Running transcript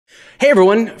Hey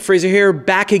everyone, Fraser here,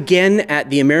 back again at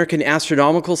the American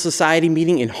Astronomical Society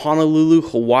meeting in Honolulu,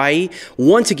 Hawaii.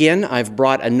 Once again, I've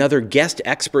brought another guest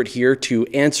expert here to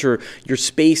answer your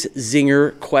Space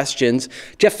Zinger questions.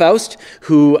 Jeff Foust,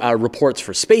 who reports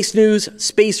for Space News,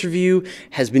 Space Review,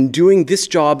 has been doing this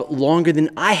job longer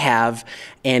than I have,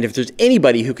 and if there's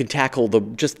anybody who can tackle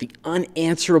just the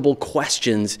unanswerable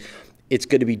questions, it's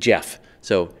going to be Jeff.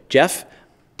 So, Jeff,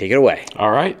 take it away. All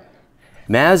right.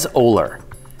 Maz Oler.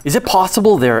 Is it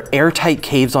possible there are airtight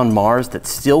caves on Mars that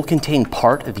still contain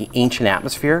part of the ancient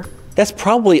atmosphere? That's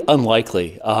probably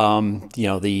unlikely.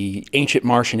 The ancient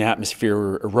Martian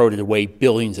atmosphere eroded away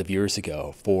billions of years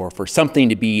ago. For something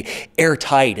to be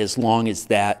airtight as long as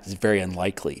that is very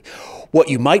unlikely. What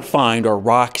you might find are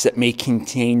rocks that may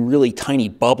contain really tiny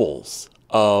bubbles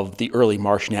of the early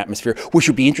Martian atmosphere, which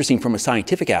would be interesting from a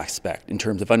scientific aspect in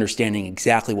terms of understanding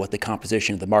exactly what the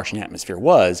composition of the Martian atmosphere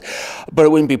was, but it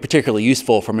wouldn't be particularly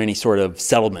useful from any sort of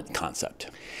settlement concept.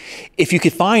 If you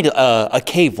could find a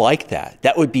cave like that,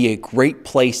 that would be a great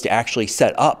place to actually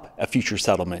set up a future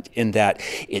settlement in that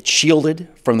it's shielded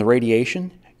from the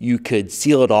radiation. You could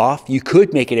seal it off. You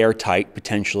could make it airtight,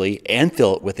 potentially, and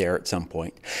fill it with air at some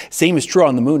point. Same is true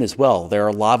on the moon as well. There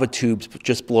are lava tubes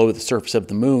just below the surface of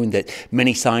the moon that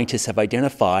many scientists have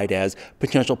identified as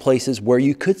potential places where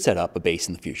you could set up a base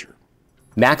in the future.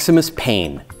 Maximus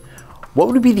Payne. What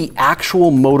would be the actual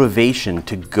motivation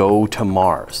to go to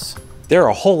Mars? There are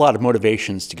a whole lot of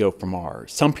motivations to go for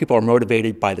Mars. Some people are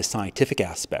motivated by the scientific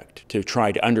aspect, to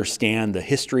try to understand the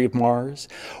history of Mars,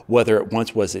 whether it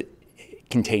once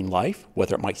contain life,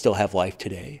 whether it might still have life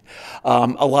today.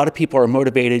 A lot of people are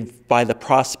motivated by the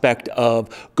prospect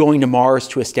of going to Mars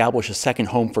to establish a second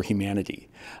home for humanity,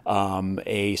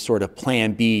 a sort of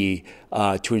plan B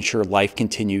to ensure life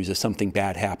continues if something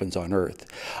bad happens on Earth.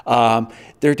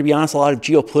 There are, to be honest, a lot of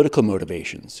geopolitical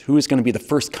motivations. Who is going to be the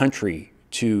first country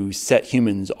to set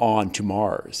humans on to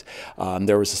Mars?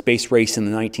 There was a space race in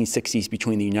the 1960s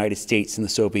between the United States and the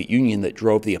Soviet Union that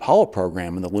drove the Apollo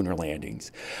program and the lunar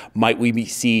landings. Might we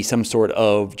see some sort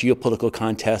of geopolitical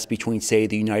contest between, say,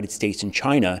 the United States and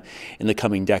China in the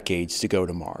coming decades to go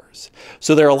to Mars?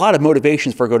 So there are a lot of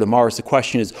motivations for go to Mars. The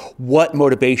question is, what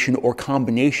motivation or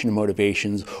combination of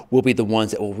motivations will be the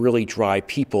ones that will really drive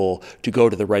people to go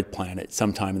to the red planet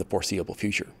sometime in the foreseeable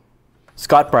future?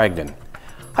 Scott Bragdon.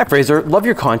 Hi Fraser, love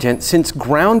your content. Since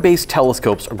ground-based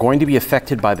telescopes are going to be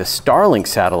affected by the Starlink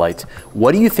satellites,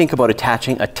 what do you think about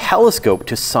attaching a telescope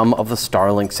to some of the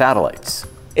Starlink satellites?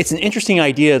 It's an interesting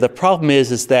idea. The problem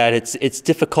is that it's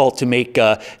difficult to make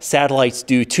satellites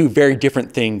do two very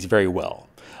different things very well.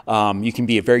 You can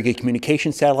be a very good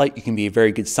communication satellite, you can be a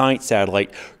very good science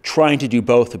satellite. Trying to do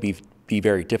both would be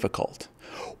very difficult.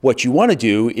 What you want to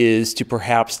do is to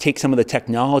perhaps take some of the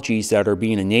technologies that are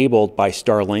being enabled by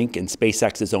Starlink and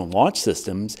SpaceX's own launch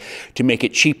systems to make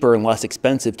it cheaper and less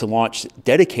expensive to launch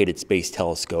dedicated space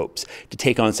telescopes to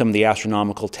take on some of the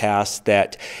astronomical tasks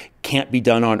that can't be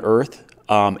done on Earth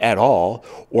at all,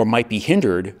 or might be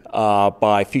hindered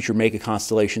by future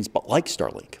megaconstellations, but like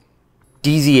Starlink.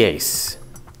 DZ Ace.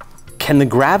 Can the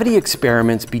gravity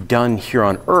experiments be done here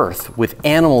on Earth with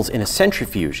animals in a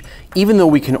centrifuge? Even though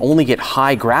we can only get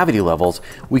high gravity levels,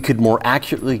 we could more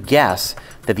accurately guess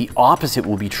that the opposite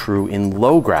will be true in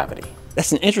low gravity.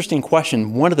 That's an interesting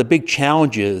question. One of the big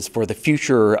challenges for the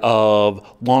future of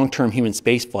long-term human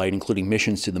spaceflight, including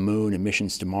missions to the moon and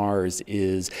missions to Mars,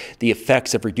 is the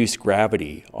effects of reduced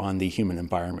gravity on the human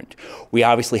environment. We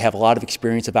obviously have a lot of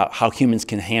experience about how humans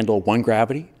can handle one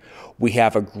gravity. We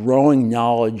have a growing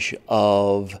knowledge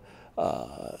of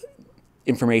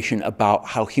information about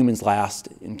how humans last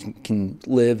and can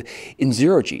live in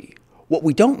zero-G. What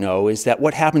we don't know is that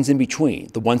what happens in between,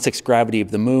 the 1/6 gravity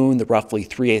of the moon, the roughly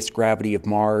 3/8 gravity of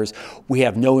Mars. We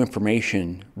have no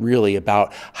information really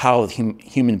about how the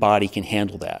human body can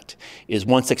handle that. Is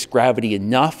 1/6 gravity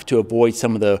enough to avoid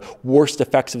some of the worst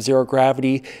effects of zero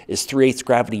gravity? Is 3/8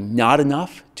 gravity not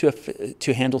enough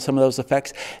to handle some of those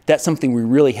effects? That's something we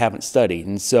really haven't studied.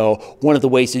 And so one of the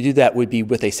ways to do that would be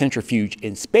with a centrifuge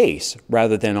in space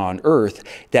rather than on Earth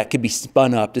that could be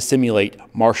spun up to simulate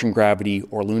Martian gravity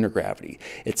or lunar gravity.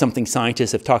 It's something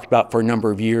scientists have talked about for a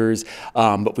number of years,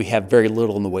 but we have very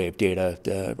little in the way of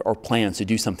data or plans to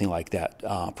do something like that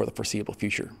for the foreseeable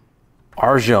future.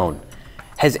 Arjone.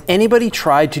 Has anybody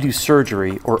tried to do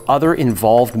surgery or other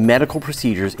involved medical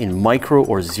procedures in micro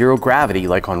or zero gravity,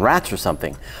 like on rats or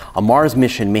something? A Mars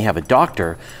mission may have a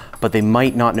doctor, but they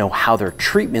might not know how their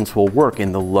treatments will work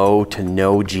in the low to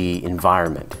no G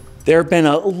environment. There have been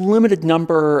a limited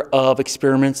number of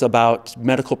experiments about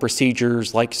medical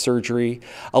procedures like surgery.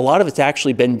 A lot of it's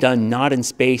actually been done not in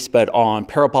space, but on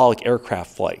parabolic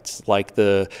aircraft flights, like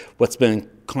what's been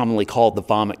commonly called the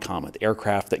vomit comet, the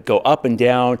aircraft that go up and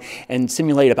down and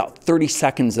simulate about 30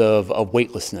 seconds of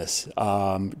weightlessness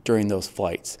during those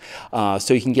flights.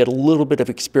 So you can get a little bit of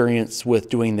experience with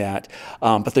doing that,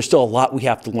 but there's still a lot we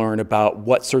have to learn about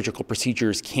what surgical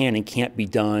procedures can and can't be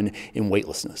done in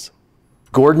weightlessness.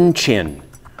 Gordon Chin,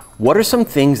 what are some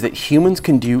things that humans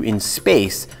can do in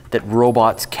space that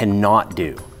robots cannot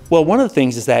do? Well, one of the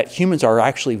things is that humans are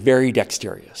actually very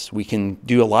dexterous. We can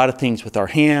do a lot of things with our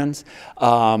hands.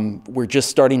 We're just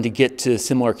starting to get to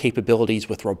similar capabilities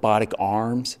with robotic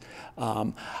arms.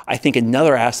 I think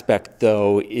another aspect,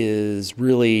 though, is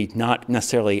really not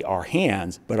necessarily our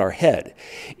hands, but our head,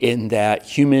 in that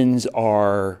humans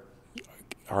are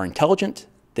intelligent,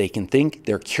 they can think,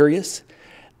 they're curious.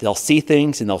 They'll see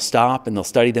things and they'll stop and they'll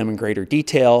study them in greater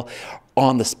detail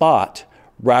on the spot,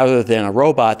 rather than a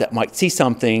robot that might see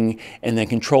something and then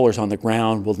controllers on the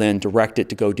ground will then direct it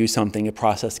to go do something, a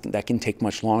process that can take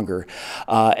much longer.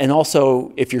 And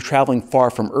also, if you're traveling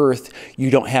far from Earth, you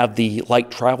don't have the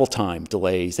light travel time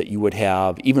delays that you would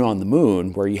have even on the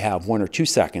moon, where you have 1 or 2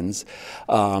 seconds,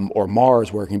 or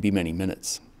Mars, where it can be many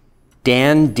minutes.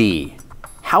 Dan D.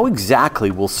 How exactly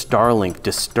will Starlink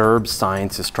disturb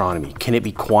science astronomy? Can it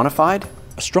be quantified?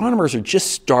 Astronomers are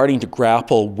just starting to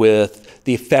grapple with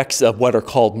the effects of what are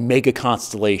called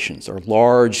megaconstellations, or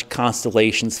large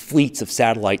constellations, fleets of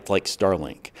satellites like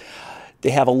Starlink. They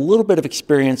have a little bit of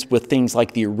experience with things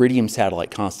like the Iridium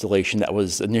satellite constellation that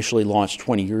was initially launched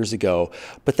 20 years ago,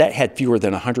 but that had fewer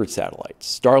than 100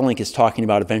 satellites. Starlink is talking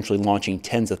about eventually launching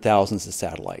tens of thousands of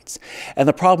satellites. And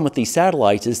the problem with these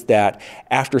satellites is that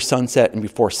after sunset and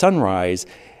before sunrise,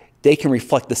 they can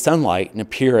reflect the sunlight and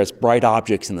appear as bright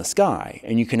objects in the sky.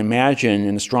 And you can imagine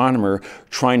an astronomer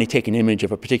trying to take an image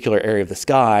of a particular area of the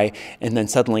sky and then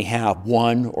suddenly have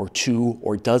 1 or 2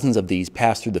 or dozens of these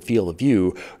pass through the field of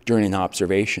view during an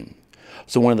observation.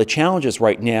 So one of the challenges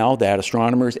right now that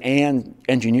astronomers and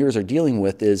engineers are dealing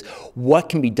with is what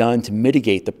can be done to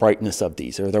mitigate the brightness of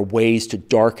these? Are there ways to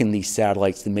darken these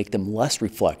satellites to make them less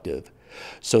reflective,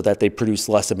 so that they produce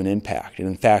less of an impact? And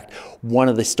in fact, one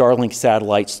of the Starlink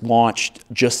satellites launched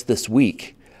just this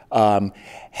week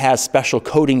has special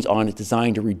coatings on it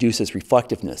designed to reduce its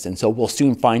reflectiveness. And so we'll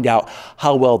soon find out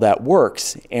how well that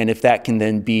works, and if that can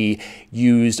then be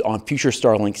used on future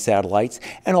Starlink satellites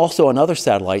and also on other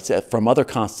satellites from other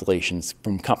constellations,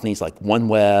 from companies like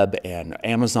OneWeb and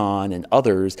Amazon and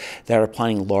others that are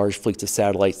planning large fleets of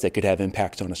satellites that could have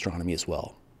impacts on astronomy as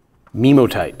well.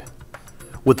 Memotype.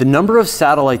 With the number of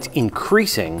satellites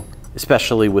increasing,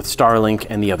 especially with Starlink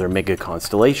and the other mega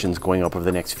constellations going up over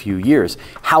the next few years,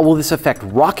 how will this affect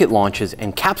rocket launches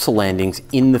and capsule landings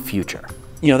in the future?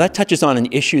 You know, that touches on an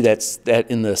issue that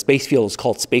in the space field is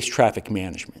called space traffic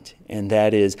management. And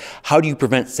that is, how do you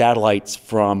prevent satellites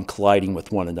from colliding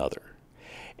with one another?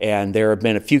 And there have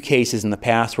been a few cases in the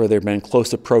past where there have been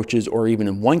close approaches, or even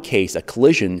in one case, a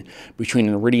collision between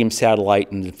an Iridium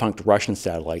satellite and a defunct Russian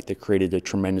satellite that created a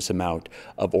tremendous amount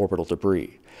of orbital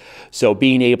debris. So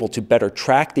being able to better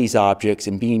track these objects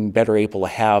and being better able to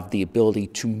have the ability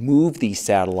to move these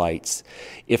satellites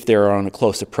if they're on a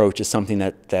close approach is something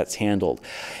that's handled.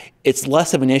 It's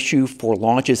less of an issue for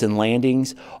launches and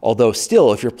landings, although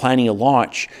still, if you're planning a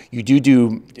launch, you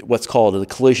do what's called a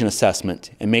collision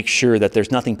assessment and make sure that there's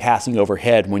nothing passing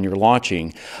overhead when you're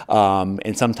launching.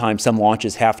 And sometimes some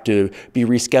launches have to be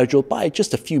rescheduled by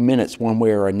just a few minutes one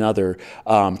way or another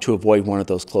to avoid one of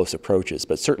those close approaches.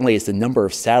 But certainly as the number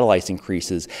of satellites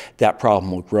increases, that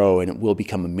problem will grow and it will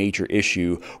become a major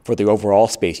issue for the overall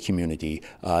space community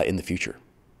in the future.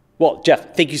 Well,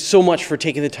 Jeff, thank you so much for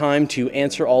taking the time to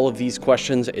answer all of these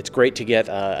questions. It's great to get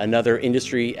another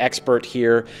industry expert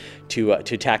here to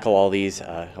tackle all these,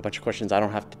 a bunch of questions I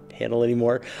don't have to handle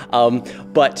anymore.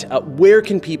 But where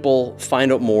can people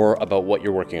find out more about what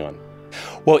you're working on?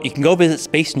 Well, you can go visit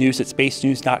Space News at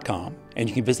spacenews.com, and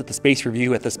you can visit the Space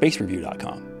Review at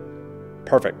thespacereview.com.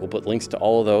 Perfect. We'll put links to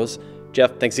all of those.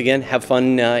 Jeff, thanks again. Have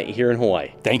fun here in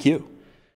Hawaii. Thank you.